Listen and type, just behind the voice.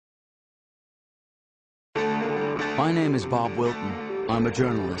My name is Bob Wilton. I'm a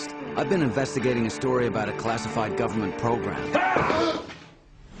journalist. I've been investigating a story about a classified government program.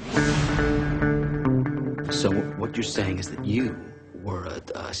 So what you're saying is that you were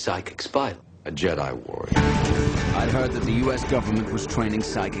a psychic spy? A Jedi warrior. I'd heard that the U.S. government was training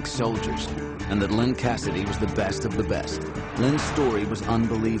psychic soldiers, and that Lynn Cassidy was the best of the best. Lynn's story was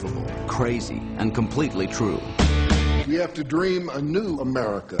unbelievable, crazy, and completely true. We have to dream a new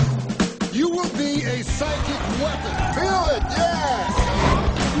America. You will be a psychic weapon. Feel it,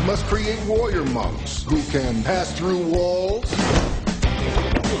 yeah! You must create warrior monks who can pass through walls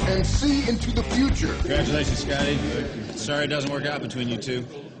and see into the future. Congratulations, Scotty. Sorry it doesn't work out between you two.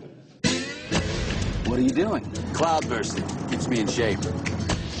 What are you doing? Cloud bursting. Keeps me in shape.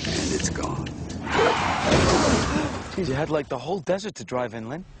 And it's gone. Geez, you had like the whole desert to drive in,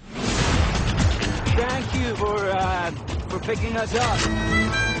 Lynn. Thank you for picking us up.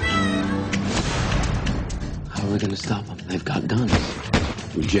 How are we gonna stop them? They've got guns.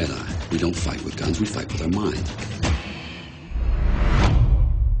 We're Jedi. We don't fight with guns, we fight with our mind.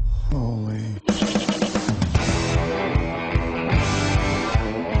 Holy.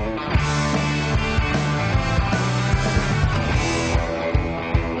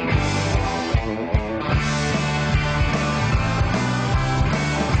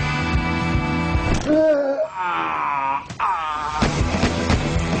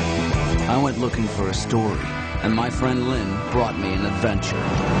 I went looking for a story, and my friend Lynn brought me an adventure.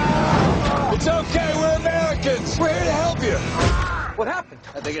 It's okay, we're Americans. We're here to help you. What happened?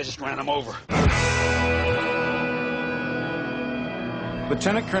 I think I just ran him over.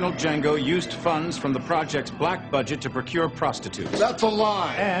 Lieutenant Colonel Django used funds from the project's black budget to procure prostitutes. That's a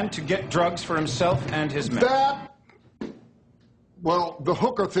lie. And to get drugs for himself and his men. Well, the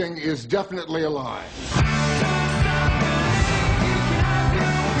hooker thing is definitely a lie.